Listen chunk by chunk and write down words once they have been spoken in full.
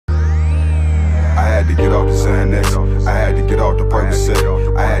to get off the Xanax, I had to get off the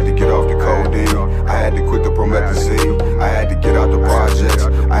Percocet, I had to get off the codeine, I had to quit the promethazine, I had to get out the projects,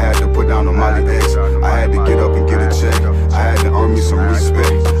 I had to put down the Molly X, I had to get up and get a check, I had to earn me some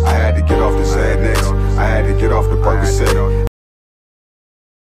respect, I had to get off the Xanax, I had to get off the Percocet.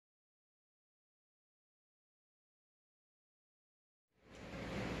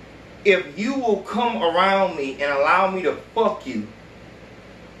 If you will come around me and allow me to fuck you,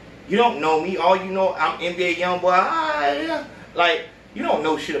 you don't know me. All you know, I'm NBA Youngboy. Like, you don't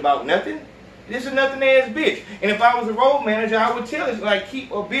know shit about nothing. This is nothing ass bitch. And if I was a road manager, I would tell it, like,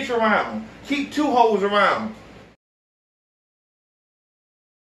 keep a bitch around. Keep two hoes around.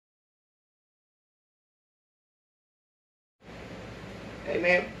 Hey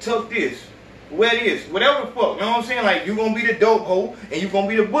man, tough this. Wear this. Whatever the fuck. You know what I'm saying? Like, you gonna be the dope hoe and you gonna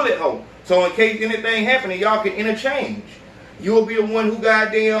be the bullet hoe. So in case anything happen, y'all can interchange. You'll be the one who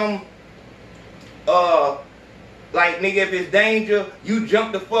goddamn like, nigga, if it's danger, you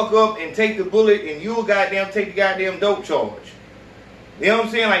jump the fuck up and take the bullet, and you'll goddamn take the goddamn dope charge. You know what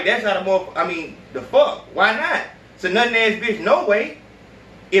I'm saying? Like, that's how the motherfucker, I mean, the fuck. Why not? It's a nothing ass bitch, no way.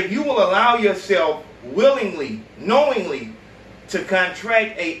 If you will allow yourself willingly, knowingly, to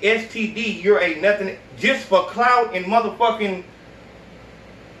contract a STD, you're a nothing, just for clout and motherfucking,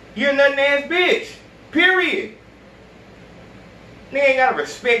 you're a nothing ass bitch. Period. They ain't gotta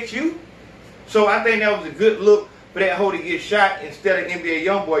respect you. So I think that was a good look for that hoe to get shot instead of NBA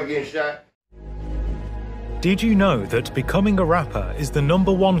Youngboy getting shot. Did you know that becoming a rapper is the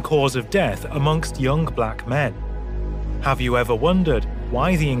 #1 cause of death amongst young black men? Have you ever wondered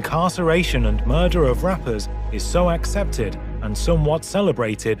why the incarceration and murder of rappers is so accepted and somewhat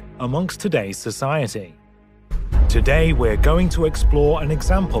celebrated amongst today's society? Today we're going to explore an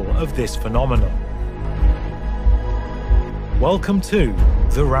example of this phenomenon. Welcome to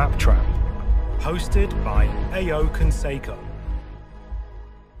The Rap Trap, hosted by AYO CONSACO.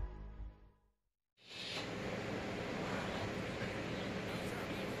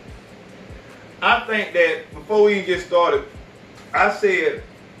 I think that before we get started, I said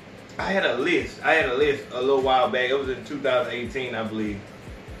I had a list. I had a list a little while back. It was in 2018, I believe.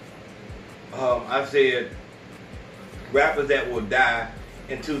 I said rappers that will die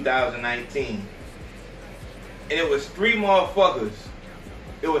in 2019. And it was 3 motherfuckers.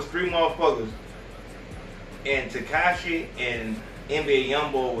 It was 3 motherfuckers. And Tekashi and NBA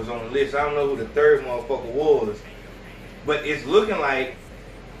Youngboy was on the list. I don't know who the 3rd motherfucker was. But it's looking like,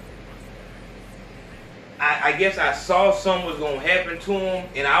 I guess I saw something was gonna happen to him,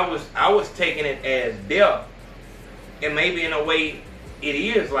 and I was taking it as death. And maybe in a way it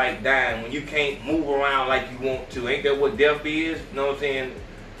is like dying when you can't move around like you want to. Ain't that what death is? You know what I'm saying?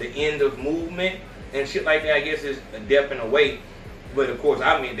 The end of movement and shit like that. I guess it's a death in a way. But of course,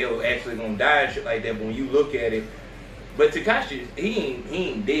 I mean, they were actually gonna die and shit like that. But when you look at it, but Tekashi, he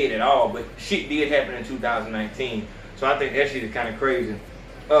ain't dead at all. But shit did happen in 2019, so I think that shit is kind of crazy.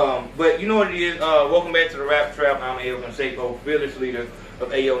 But you know what it is. Welcome back to the Rap Trap. I'm AYO CONSACO, fearless leader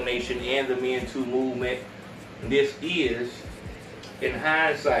of AYO Nation and the Men Too movement. This is In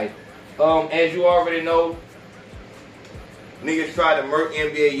Hindsight. As you already know, niggas tried to murk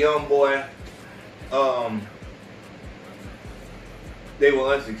NBA Youngboy. They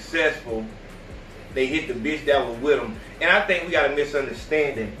were unsuccessful. They hit the bitch that was with them. And I think we got a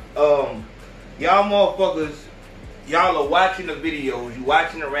misunderstanding. Y'all motherfuckers, y'all are watching the videos, you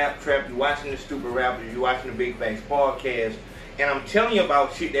watching the Rap Trap, you watching the Stupid Rappers, you watching the Big Facts podcast, and I'm telling you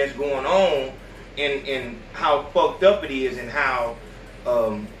about shit that's going on and how fucked up it is, and how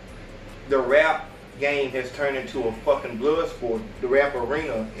the rap game has turned into a fucking blood sport. The rap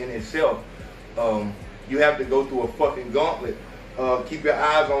arena in itself. You have to go through a fucking gauntlet. Keep your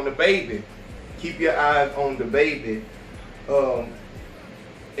eyes on the baby. Keep your eyes on the baby.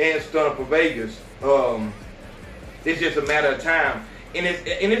 And Stunner for Vegas. It's just a matter of time. And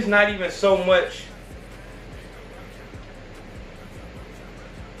it's not even so much,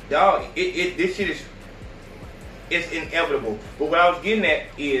 dog, this shit is, it's inevitable. But what I was getting at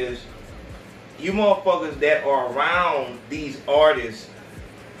is, you motherfuckers that are around these artists,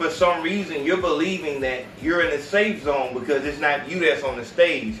 for some reason you're believing that you're in a safe zone because it's not you that's on the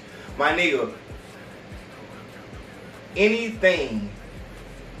stage. My nigga, anything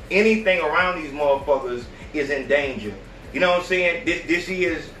around these motherfuckers is in danger. You know what I'm saying? This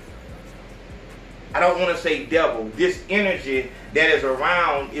is, I don't want to say devil. This energy that is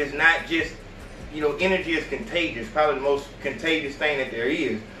around is not just, you know, energy is contagious. Probably the most contagious thing that there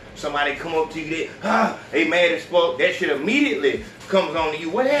is. Somebody come up to you, they mad as fuck. That shit immediately comes on to you.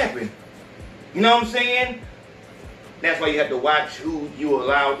 What happened? You know what I'm saying? That's why you have to watch who you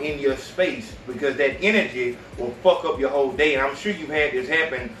allow in your space, because that energy will fuck up your whole day. And I'm sure you've had this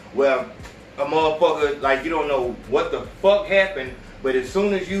happen where a motherfucker, like, you don't know what the fuck happened, but as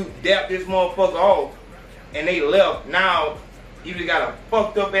soon as you dap this motherfucker off and they left, now you just got a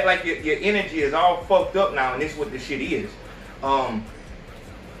fucked up, like your energy is all fucked up now, and this is what this shit is.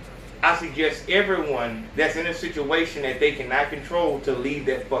 I suggest everyone that's in a situation that they cannot control to leave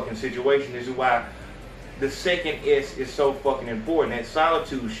that fucking situation. This is why the second S is so fucking important. That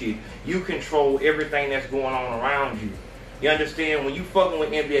solitude shit. You control everything that's going on around you. You understand? When you fucking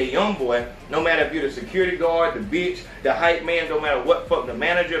with NBA Youngboy, no matter if you're the security guard, the bitch, the hype man, no matter what, fuck the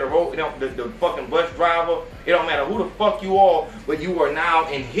manager, the road, the fucking bus driver, it don't matter who the fuck you are, but you are now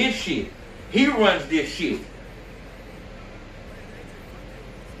in his shit. He runs this shit.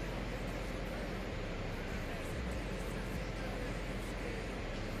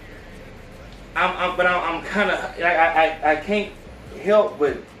 I'm kind of, I can't help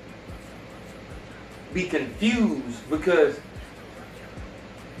but be confused, because,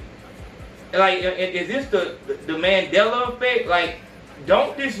 like, is this the Mandela effect? Like,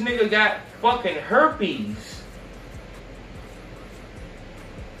 don't this nigga got fucking herpes?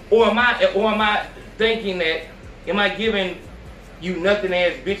 Or am I thinking that, am I giving you nothing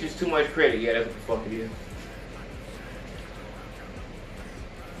ass bitches too much credit? Yeah, that's what the fuck it is.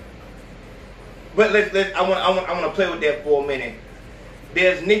 But I want to play with that for a minute.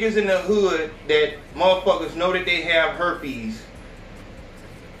 There's niggas in the hood that motherfuckers know that they have herpes,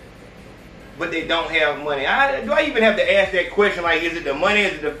 but they don't have money. Do I even have to ask that question? Like, is it the money?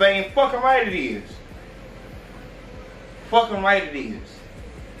 Is it the fame? Fucking right it is. Fucking right it is.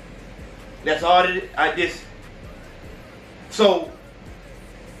 That's all that so,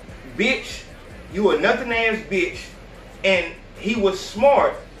 bitch, you a nothing ass bitch, and he was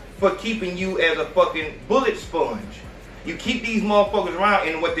smart for keeping you as a fucking bullet sponge. You keep these motherfuckers around,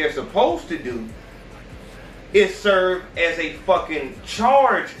 and what they're supposed to do is serve as a fucking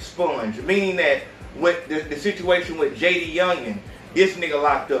charge sponge. Meaning that with the situation with XXXTENTACION, this nigga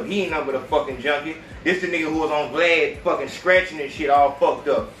locked up. He ain't nothing but a fucking junkie. This the nigga who was on Vlad fucking scratching and shit all fucked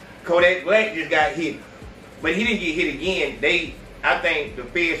up. Kodak Black just got hit. But he didn't get hit again. I think the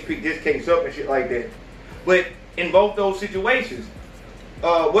feds picked this case up and shit like that. But in both those situations,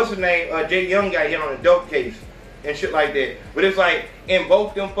 what's his name? Jay Young got hit on a dope case and shit like that. But it's like, in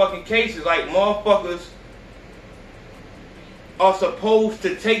both them fucking cases, like, motherfuckers are supposed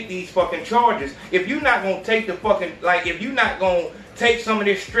to take these fucking charges. If you're not gonna take the fucking, like, if you're not gonna take some of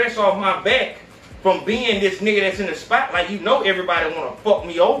this stress off my back from being this nigga that's in the spotlight, you know everybody wanna fuck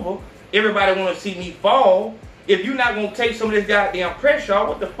me over. Everybody wanna see me fall. If you're not gonna take some of this goddamn pressure off,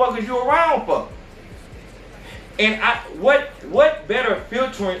 what the fuck is you around for? And what better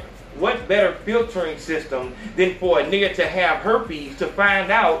filtering system than for a nigga to have herpes to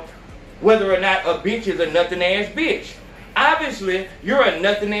find out whether or not a bitch is a nothing ass bitch? Obviously, you're a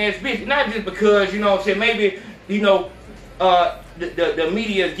nothing ass bitch. Not just because, you know what I'm saying, maybe, you know, the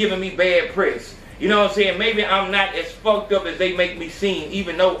media is giving me bad press. You know what I'm saying? Maybe I'm not as fucked up as they make me seem,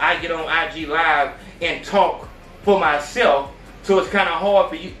 even though I get on IG Live and talk for myself. So it's kind of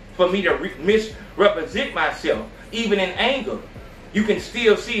hard for me to misrepresent myself, even in anger. You can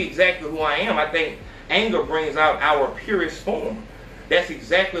still see exactly who I am. I think anger brings out our purest form. That's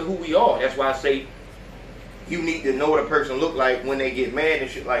exactly who we are. That's why I say you need to know what a person look like when they get mad and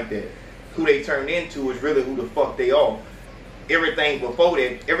shit like that. Who they turn into is really who the fuck they are. Everything before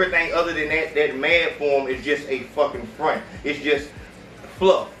that, everything other than that mad form is just a fucking front. It's just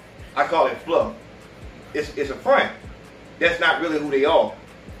fluff. I call it fluff. It's a front. That's not really who they are.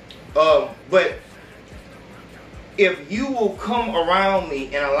 But if you will come around me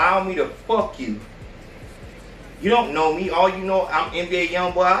and allow me to fuck you, you don't know me. All you know, I'm NBA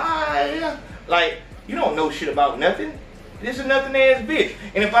Youngboy. Like, you don't know shit about nothing. This is a nothing ass bitch.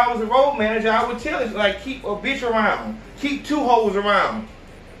 And if I was a road manager, I would tell it, like, keep a bitch around. Keep two hoes around.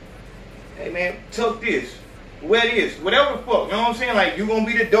 Hey man, tuck this. Wear this. Whatever the fuck. You know what I'm saying? Like, you gonna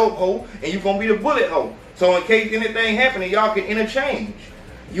be the dope hoe and you gonna be the bullet hoe. So in case anything happen, y'all can interchange.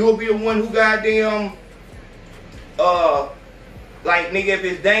 You'll be the one who goddamn, like, nigga, if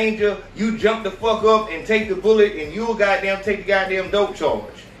it's danger, you jump the fuck up and take the bullet, and you'll goddamn take the goddamn dope charge.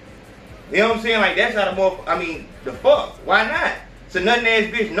 You know what I'm saying? Like, that's how the fuck. Why not? It's a nothing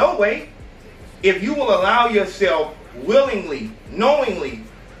ass bitch, no way. If you will allow yourself willingly, knowingly,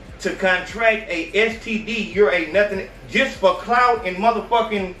 to contract a STD, you're a nothing, just for clout and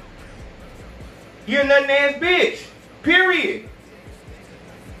motherfucking, you're a nothing ass bitch. Period.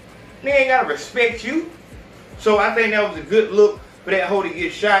 They ain't gotta respect you. So I think that was a good look for that hoe to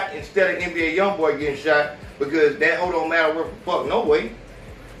get shot instead of NBA Youngboy getting shot. because that hoe don't matter worth a fuck no way.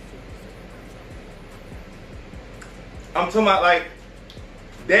 I'm talking about like,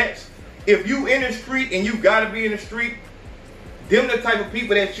 that's, if you in the street and you gotta be in the street, them the type of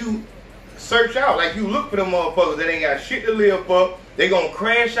people that you search out. Like, you look for them motherfuckers that ain't got shit to live for. They gonna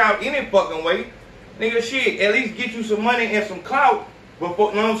crash out any fucking way. Nigga, shit, at least get you some money and some clout before,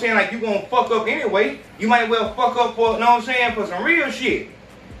 you know what I'm saying? Like, you gonna fuck up anyway. You might well fuck up for, you know what I'm saying, for some real shit.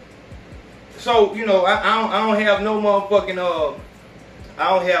 So, you know, I don't have no motherfucking, I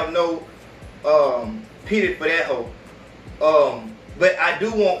don't have no pity for that hoe. But I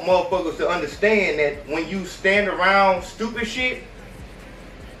do want motherfuckers to understand that when you stand around stupid shit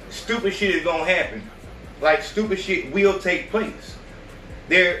is gonna happen. Like, stupid shit will take place.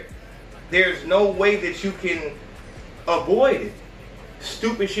 There's no way that you can avoid it.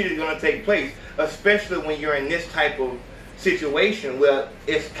 Stupid shit is gonna take place, especially when you're in this type of situation where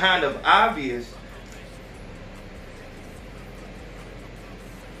it's kind of obvious.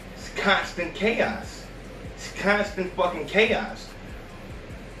 It's constant chaos. It's constant fucking chaos.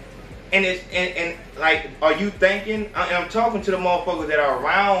 And it's and like, are you thinking? And I'm talking to the motherfuckers that are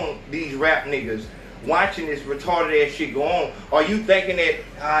around these rap niggas, watching this retarded ass shit go on. Are you thinking that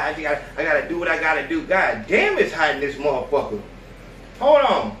I gotta do what I gotta do? God damn, it's hot in this motherfucker. Hold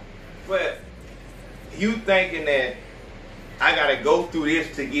on, but you thinking that I gotta go through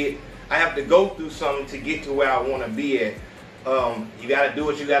this to get? I have to go through something to get to where I want to be at. You gotta do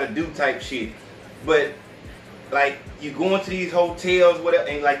what you gotta do, type shit. But like, you going to these hotels, whatever,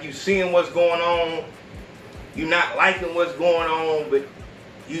 and like, you seeing what's going on, you not liking what's going on, but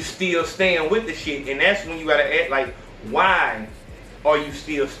you still staying with the shit. And that's when you gotta act like, why are you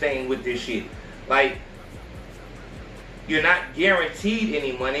still staying with this shit? Like, you're not guaranteed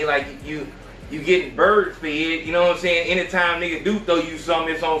any money. Like, you getting bird fed, you know what I'm saying? Anytime nigga do throw you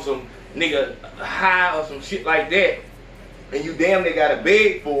something, it's on some nigga high or some shit like that, and you damn near gotta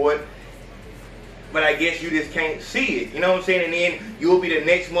beg for it. But I guess you just can't see it, you know what I'm saying? And then you'll be the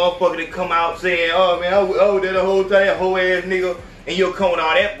next motherfucker to come out saying, oh man, that whole time, that whole ass nigga, and you'll come with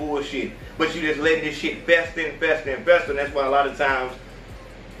all that bullshit. But you just letting this shit fester and fester and fester, and that's why a lot of times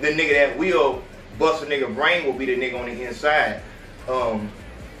the nigga that will bust a nigga brain will be the nigga on the inside.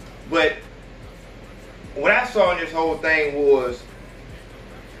 But what I saw in this whole thing was,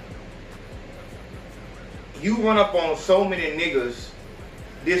 you run up on so many niggas,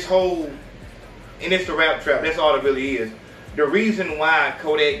 this whole, and it's the rap trap, that's all it really is. The reason why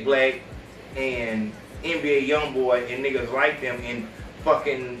Kodak Black and NBA Youngboy and niggas like them, and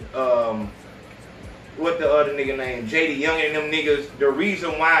fucking, what the other nigga name, JD Young and them niggas, the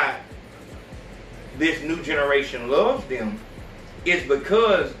reason why this new generation loves them is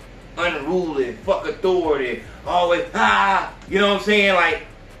because unruly, fuck authority, always, you know what I'm saying? Like,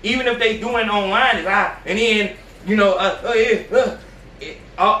 even if they doing it online, it's and then, you know,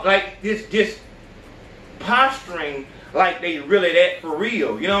 like, this just posturing like they really that for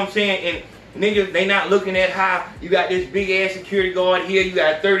real, you know what I'm saying? And niggas, they not looking at how you got this big ass security guard here, you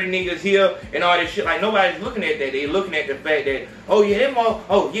got 30 niggas here, and all this shit. Like, nobody's looking at that. They looking at the fact that, oh yeah,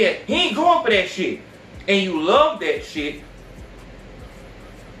 oh yeah, he ain't going for that shit. And you love that shit,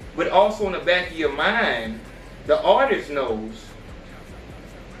 but also in the back of your mind, the artist knows,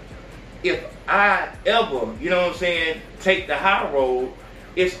 if I ever, you know what I'm saying, take the high road,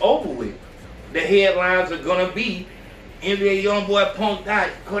 it's over with. The headlines are gonna be NBA Youngboy punked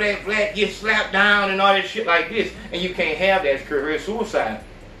out, Kodak Black get slapped down, and all that shit like this. And you can't have that, it's career suicide.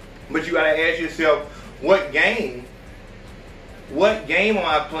 But you gotta ask yourself, what game am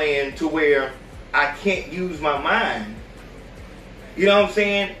I playing to where I can't use my mind? You know what I'm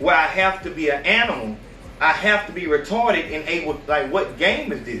saying? Where I have to be an animal. I have to be retarded and able, like, what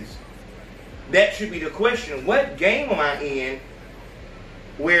game is this? That should be the question. What game am I in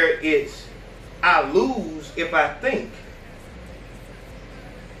where it's, I lose if I think?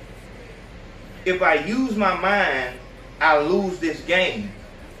 If I use my mind, I lose this game.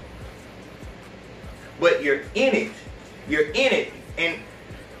 But you're in it, and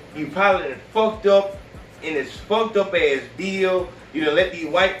you probably done fucked up in this fucked up ass deal. You done let these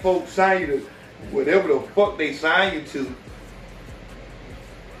white folks sign you to whatever the fuck they sign you to.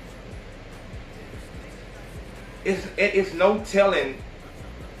 It's no telling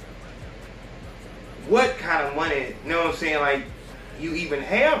what kind of money, you know what I'm saying, like, you even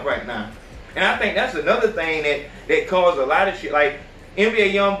have right now. And I think that's another thing that caused a lot of shit. Like,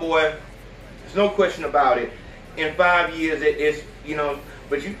 NBA Youngboy, there's no question about it. In 5 years, it's, you know,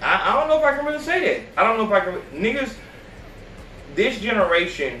 but I don't know if I can really say that. I don't know if I can. Niggas, this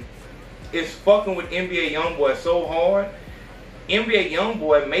generation is fucking with NBA Youngboy so hard. NBA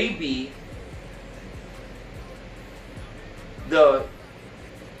Youngboy may be I'm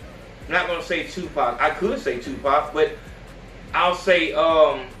not gonna say Tupac. I could say Tupac, but I'll say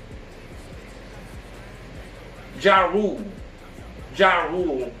Ja Rule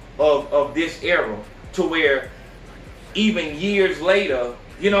of this era, to where even years later,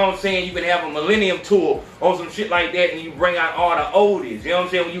 you know what I'm saying, you can have a Millennium Tour or some shit like that, and you bring out all the oldies. You know what I'm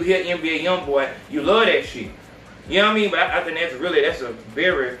saying? When you hear NBA Youngboy, you love that shit. You know what I mean? But I think that's a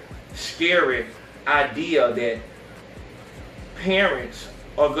very scary idea, that parents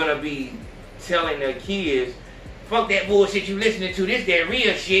are gonna be telling their kids, fuck that bullshit you listening to, this that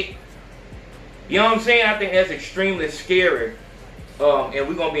real shit. You know what I'm saying? I think that's extremely scary. And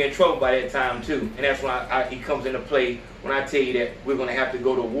we're gonna be in trouble by that time too. And that's when it comes into play when I tell you that we're gonna have to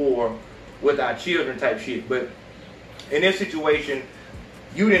go to war with our children type shit. But in this situation,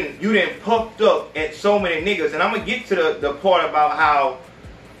 you didn't puffed up at so many niggas. And I'm gonna get to the part about how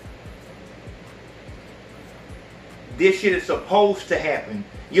this shit is supposed to happen.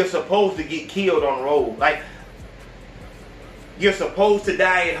 You're supposed to get killed on the road. Like, you're supposed to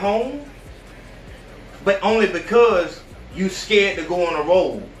die at home, but only because you scared to go on the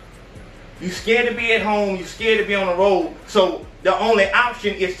road. You scared to be at home, you scared to be on the road, so the only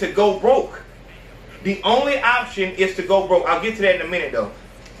option is to go broke. The only option is to go broke. I'll get to that in a minute though.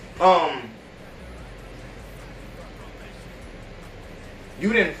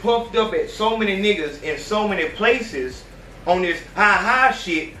 You done puffed up at so many niggas in so many places on this high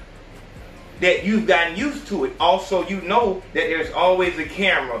shit that you've gotten used to it. Also, you know that there's always a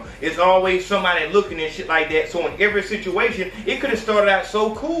camera. There's always somebody looking and shit like that. So in every situation, it could have started out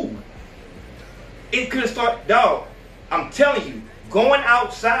so cool. It could have started, dog, I'm telling you, going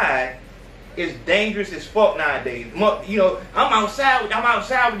outside is dangerous as fuck nowadays. You know, I'm outside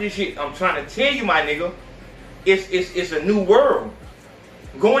with this shit. I'm trying to tell you, my nigga, it's a new world.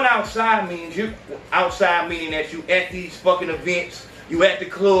 Going outside means meaning that you at these fucking events, you at the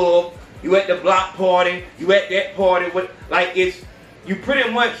club, you at the block party, you at that party. You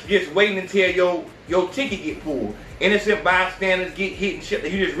pretty much just waiting until your ticket get pulled. Innocent bystanders get hit and shit.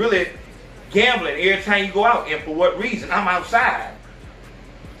 You just really gambling every time you go out. And for what reason? I'm outside.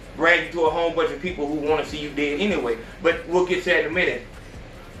 Bragging to a whole bunch of people who want to see you dead anyway. But we'll get to that in a minute.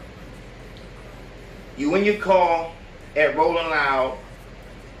 You in your car at Rolling Loud,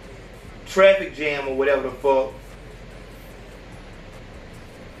 traffic jam or whatever the fuck.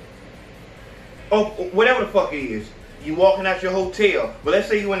 Oh, whatever the fuck it is. You walking out your hotel. But let's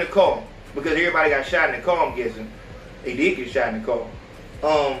say you in the car. Because everybody got shot in the car, I'm guessing. They did get shot in the car.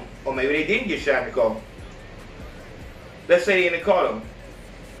 Or maybe they didn't get shot in the car. Let's say they in the car though.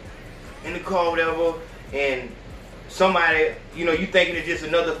 In the car, whatever. And somebody, you know, you thinking it's just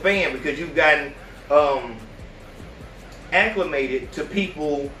another fan because you've gotten acclimated to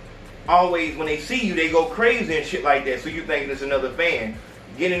people. Always when they see you, they go crazy and shit like that. So you thinking it's another fan.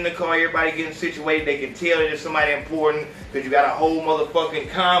 Get in the car, everybody getting situated. They can tell that it's somebody important because you got a whole motherfucking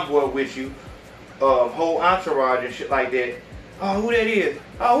convoy with you, whole entourage and shit like that. Oh, who that is?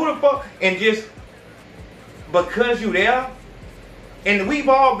 Oh, who the fuck? And just because you there, and we've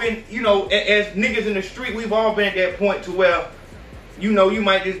all been, you know, as niggas in the street, we've all been at that point to where, you know, you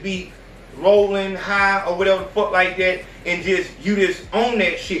might just be rolling high or whatever the fuck like that, and you just own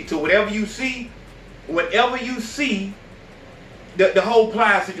that shit to whatever you see, the whole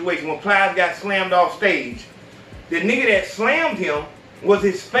Plies situation, when Plies got slammed off stage, the nigga that slammed him was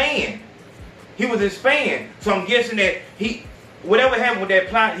his fan. He was his fan. So I'm guessing that whatever happened with that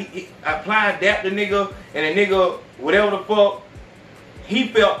Plies, Plies dapped the nigga, and the nigga, whatever the fuck, he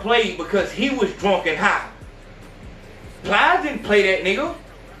felt played because he was drunk and high. Plies didn't play that nigga.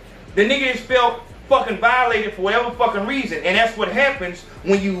 The nigga just felt fucking violated for whatever fucking reason. And that's what happens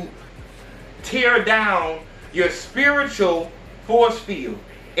when you tear down your spiritual force field.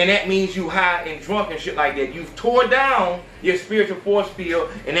 And that means you high and drunk and shit like that. You've tore down your spiritual force field,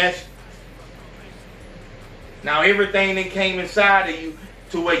 and that's now everything that came inside of you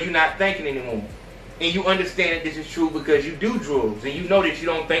to where you're not thinking anymore. And you understand that this is true because you do drugs. And you know that you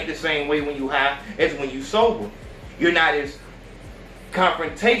don't think the same way when you high as when you sober. You're not as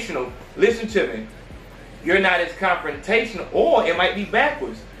confrontational. Listen to me. You're not as confrontational, or it might be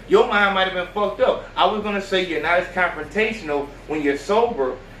backwards. Your mind might have been fucked up. I was going to say you're not as confrontational when you're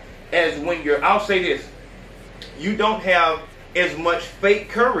sober as when you're, I'll say this, you don't have as much fake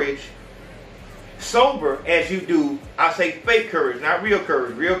courage sober as you do, I'll say fake courage, not real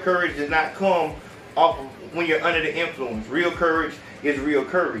courage. Real courage does not come off of when you're under the influence. Real courage is real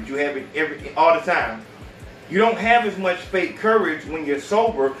courage. You have it all the time. You don't have as much fake courage when you're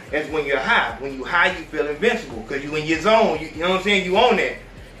sober as when you're high. When you're high, you feel invincible because you in your zone. You know what I'm saying? You own that.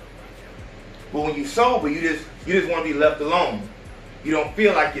 But when you sober, you just want to be left alone. You don't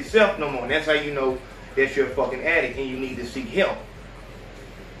feel like yourself no more. And that's how you know that you're a fucking addict and you need to seek help.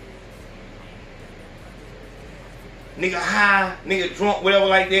 Nigga high, nigga drunk, whatever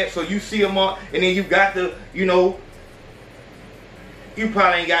like that. So you see them up, and then you got the, you know, you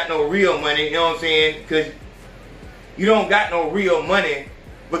probably ain't got no real money, you know what I'm saying? Because you don't got no real money,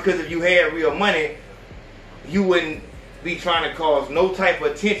 because if you had real money, you wouldn't be trying to cause no type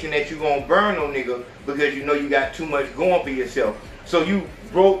of attention that you gonna burn no nigga, because you know you got too much going for yourself. So you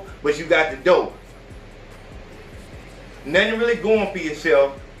broke, but you got the dope. Nothing really going for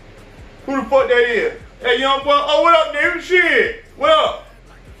yourself. Who the fuck that is? Hey, young boy. Oh, what up, nigga? Shit. What up?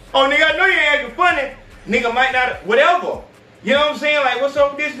 Oh, nigga, I know you ain't acting funny. Nigga might not, whatever. You know what I'm saying? Like, what's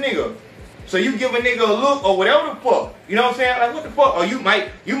up with this nigga? So you give a nigga a look or whatever the fuck. You know what I'm saying? Like, what the fuck? Or you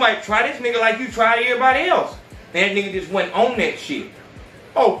might try this nigga like you tried everybody else. And that nigga just went on that shit.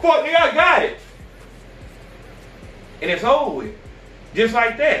 Oh, fuck, nigga, I got it. And it's over with. Just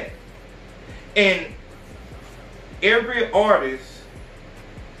like that. And every artist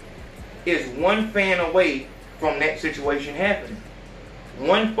is one fan away from that situation happening.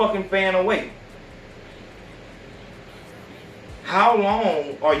 One fucking fan away. How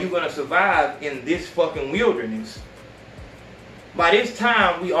long are you going to survive in this fucking wilderness? By this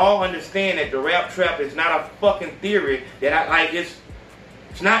time, we all understand that the rap trap is not a fucking theory that I like.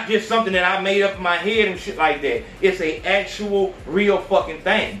 It's not just something that I made up in my head and shit like that. It's a actual, real fucking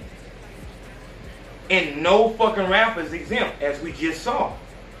thing. And no fucking rapper is exempt, as we just saw.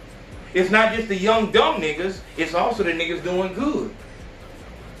 It's not just the young dumb niggas, it's also the niggas doing good.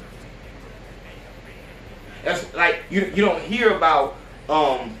 That's like, you don't hear about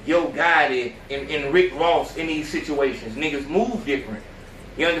Yo Gotti and Rick Ross in these situations. Niggas move different.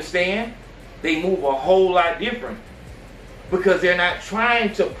 You understand? They move a whole lot different. Because they're not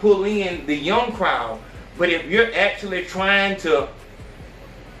trying to pull in the young crowd. But if you're actually trying to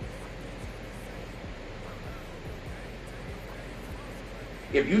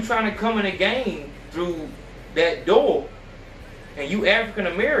come in the game through that door, and you African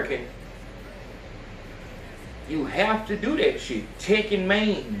American, you have to do that shit. Tech and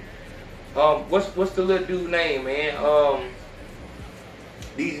Maine. What's the little dude name, man?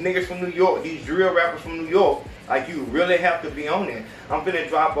 These niggas from New York, these drill rappers from New York, like you really have to be on it. I'm finna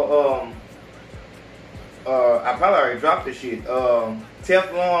drop a I probably already dropped the shit.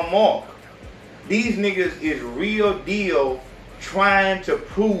 Teflon Mark. These niggas is real deal trying to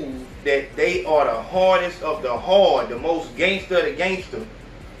prove that they are the hardest of the hard, the most gangster of the gangster.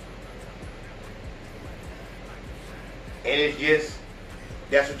 And it's just,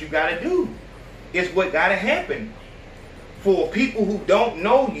 that's what you gotta do. It's what gotta happen. For people who don't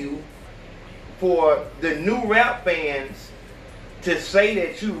know you, for the new rap fans to say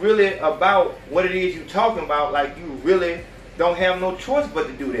that you really about what it is you talking about, like you really don't have no choice but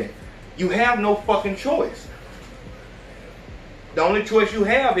to do that. You have no fucking choice. The only choice you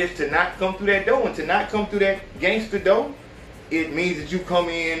have is to not come through that door. And to not come through that gangster door, it means that you come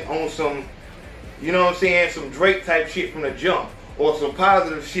in on some, you know what I'm saying, some Drake type shit from the jump. Or some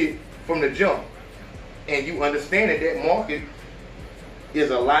positive shit from the jump. And you understand that that market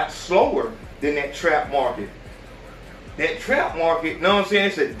is a lot slower than that trap market. That trap market, you know what I'm saying,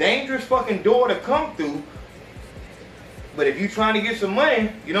 it's a dangerous fucking door to come through. But if you're trying to get some money,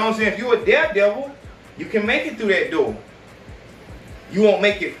 you know what I'm saying, if you're a daredevil, you can make it through that door. You won't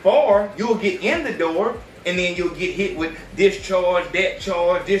make it far. You'll get in the door, and then you'll get hit with this charge, that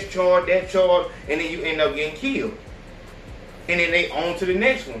charge, this charge, that charge, and then you end up getting killed. And then they on to the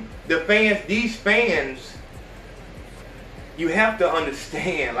next one. The fans, these fans, you have to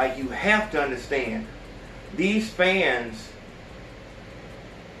understand, like you have to understand, these fans,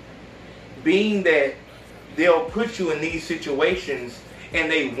 being that they'll put you in these situations and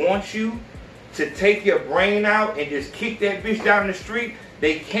they want you to take your brain out and just kick that bitch down the street,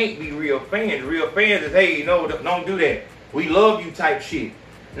 they can't be real fans. Real fans is, hey, no, don't do that. We love you type shit.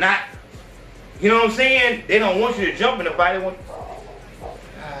 Not, you know what I'm saying? They don't want you to jump in the fight. They want,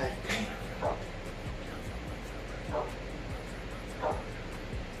 God damn.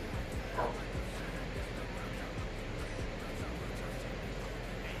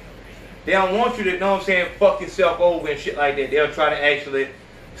 They don't want you to, you know what I'm saying, fuck yourself over and shit like that. They'll try to actually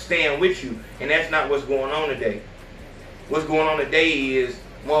stand with you. And that's not what's going on today. What's going on today is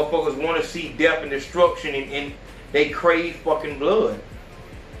motherfuckers want to see death and destruction, and they crave fucking blood.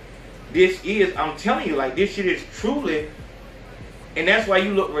 This is, I'm telling you, like, this shit is truly, and that's why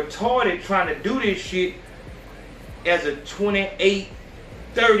you look retarded trying to do this shit as a 28,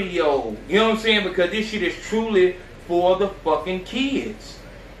 30-year-old. You know what I'm saying? Because this shit is truly for the fucking kids.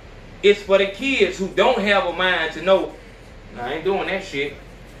 It's for the kids who don't have a mind to know, nah, I ain't doing that shit.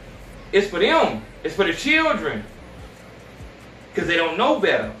 It's for them. It's for the children. Because they don't know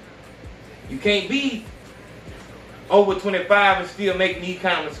better. You can't be over 25 and still making these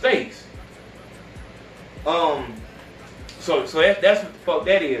kind of mistakes. So that's what the fuck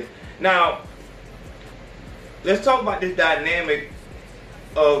that is. Now, let's talk about this dynamic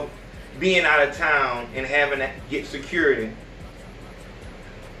of being out of town and having to get security.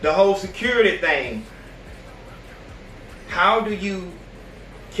 The whole security thing. How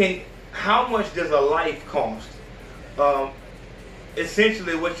much does a life cost?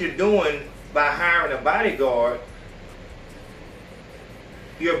 Essentially what you're doing by hiring a bodyguard,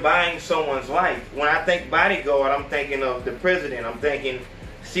 you're buying someone's life. When I think bodyguard, I'm thinking of the president. I'm thinking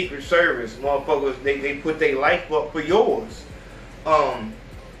Secret Service. Motherfuckers, they put their life up for yours. How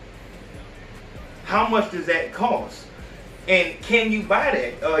much does that cost? And can you buy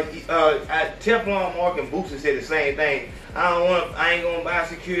that? Teflon Mark and Boosie said the same thing. I ain't gonna buy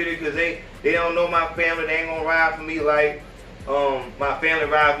security because they don't know my family. They ain't gonna ride for me like my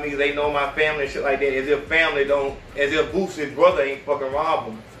family ride for me. They know my family and shit like that. As if Boosie's brother ain't fucking rob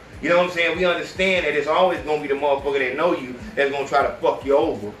them. You know what I'm saying? We understand that it's always gonna be the motherfucker that know you that's gonna try to fuck you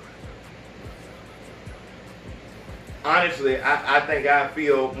over. Honestly, I think I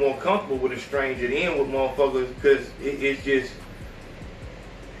feel more comfortable with a stranger than with motherfuckers because it's just,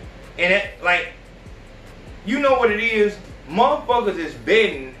 and that, like, you know what it is? Motherfuckers is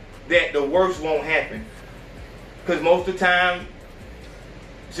betting that the worst won't happen. Because most of the time,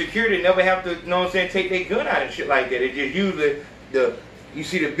 security never have to, you know what I'm saying, take their gun out and shit like that. It's just usually you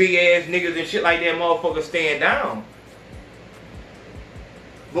see the big ass niggas and shit like that, motherfuckers stand down.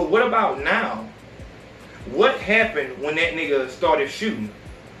 But what about now? What happened when that nigga started shooting?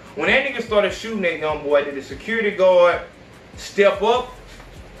 When that nigga started shooting that young boy, did the security guard step up,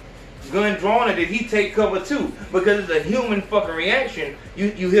 gun drawn, or did he take cover too? Because it's a human fucking reaction.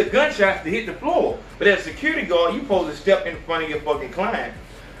 You hear gunshots to hit the floor. But as a security guard, you supposed to step in front of your fucking client.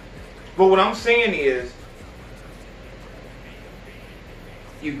 But what I'm saying is,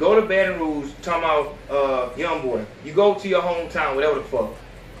 you go to Baton Rouge, talking about Youngboy. You go to your hometown, whatever the fuck.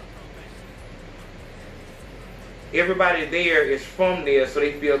 Everybody there is from there, so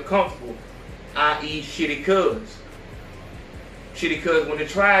they feel comfortable. I.e. Shitty Cuz. Shitty Cuz wouldn't have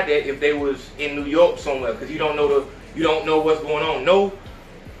tried that if they was in New York somewhere, because you don't know what's going on.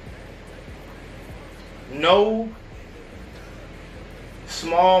 No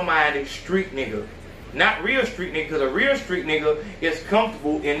small-minded street nigga. Not real street nigga, because a real street nigga is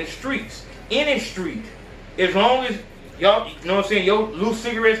comfortable in the streets. Any street. As long as y'all, you know what I'm saying, your loose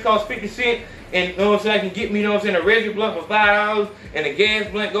cigarettes cost 50 cents, and you know what I'm saying, I can get me, you know what I'm saying, a Reggie blunt for $5, and a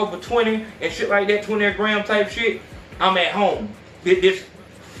gas blunt go for 20, and shit like that, 20 a gram type shit, I'm at home.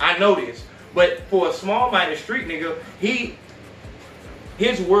 I know this. But for a small-minded street nigga,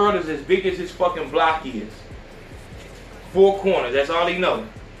 his world is as big as his fucking block is. 4 corners, that's all he knows.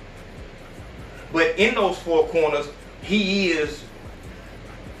 But in those 4 corners, he is,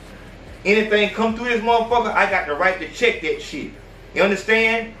 anything come through this motherfucker, I got the right to check that shit. You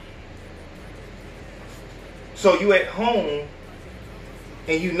understand? So you at home,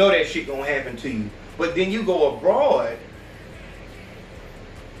 and you know that shit gonna happen to you. But then you go abroad,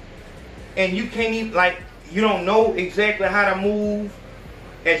 and you can't even, like, you don't know exactly how to move.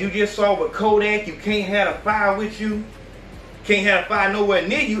 As you just saw with Kodak, you can't have a fire with you. Can't have a fire nowhere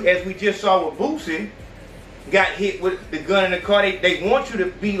near you, as we just saw with Boosie. Got hit with the gun in the car. They want you to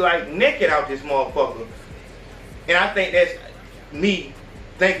be like naked out this motherfucker. And I think that's me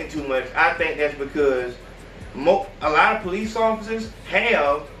thinking too much. I think that's because a lot of police officers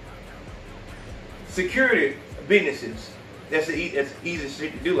have security businesses. That's easy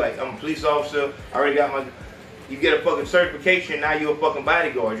shit to do. Like, I'm a police officer, I already got my, you get a fucking certification, now you're a fucking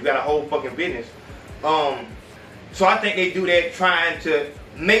bodyguard. You got a whole fucking business. So I think they do that trying to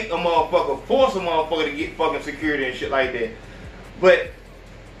make a motherfucker, force a motherfucker to get fucking security and shit like that. But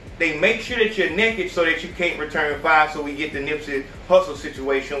they make sure that you're naked so that you can't return fire, so we get the Nipsey Hussle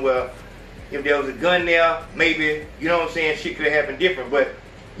situation where if there was a gun there, maybe, you know what I'm saying, shit could have happened different. But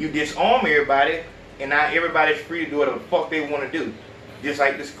you disarm everybody, and now everybody's free to do whatever the fuck they want to do. Just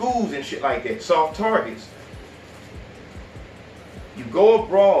like the schools and shit like that, soft targets. You go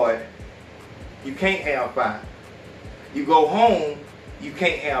abroad, you can't have fire. You go home, you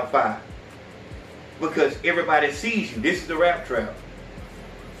can't have fire. Because everybody sees you. This is the rap trap.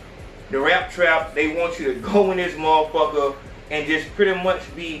 The rap trap, they want you to go in this motherfucker and just pretty much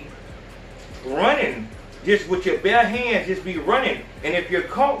be running just with your bare hands, just be running. And if you're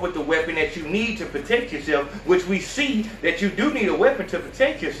caught with the weapon that you need to protect yourself, which we see that you do need a weapon to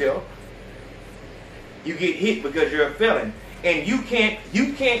protect yourself, you get hit because you're a felon. And you can't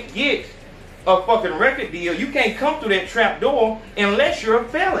get a fucking record deal. You can't come through that trap door unless you're a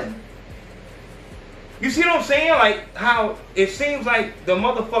felon. You see what I'm saying? Like how it seems like the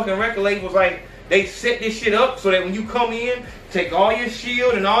motherfucking record labels, like they set this shit up so that when you come in, take all your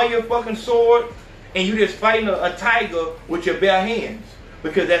shield and all your fucking sword, and you just fighting a tiger with your bare hands,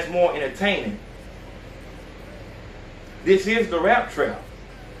 because that's more entertaining. This is the rap trap.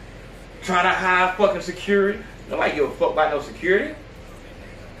 Trying to hide fucking security. Nobody give a fuck about no security.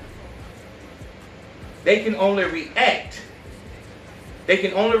 They can only react. They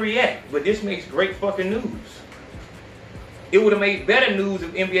can only react, but this makes great fucking news. It would have made better news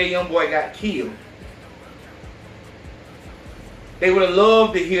if NBA Youngboy got killed. They would have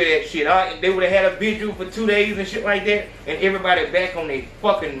loved to hear that shit. They would have had a vigil for 2 days and shit like that, and everybody back on their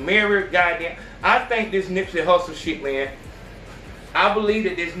fucking mirror, goddamn. I think this Nipsey Hussle shit, man. I believe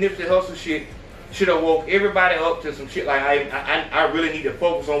that this Nipsey Hussle shit should have woke everybody up to some shit like I really need to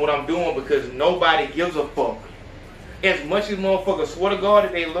focus on what I'm doing, because nobody gives a fuck. As much as motherfuckers swear to God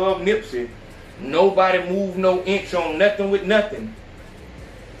that they love Nipsey, nobody moved no inch on nothing with nothing.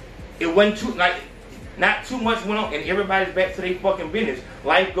 It wasn't too, like, not too much went on, and everybody's back to their fucking business.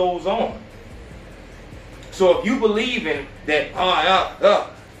 Life goes on. So if you believe in that,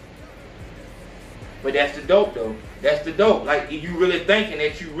 but that's the dope though. That's the dope. Like, you really thinking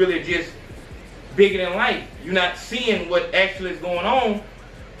that you really just bigger than life. You're not seeing what actually is going on,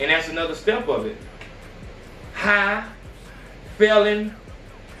 and that's another step of it. High, felon,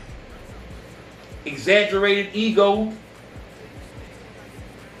 exaggerated ego.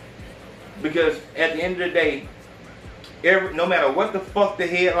 Because at the end of the day, no matter what the fuck the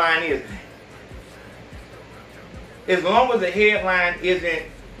headline is, as long as the headline isn't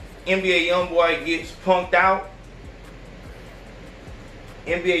NBA Youngboy gets punked out,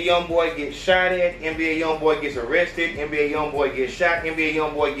 NBA Youngboy gets shot at, NBA Youngboy gets arrested, NBA Youngboy gets shot, NBA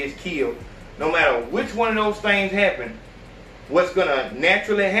Youngboy gets killed. No matter which one of those things happen, what's gonna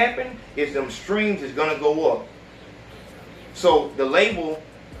naturally happen is them streams is gonna go up. So the label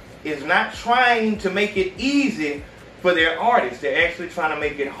is not trying to make it easy for their artists. They're actually trying to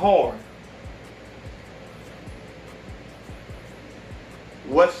make it hard.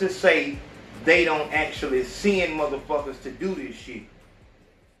 What's to say they don't actually send motherfuckers to do this shit?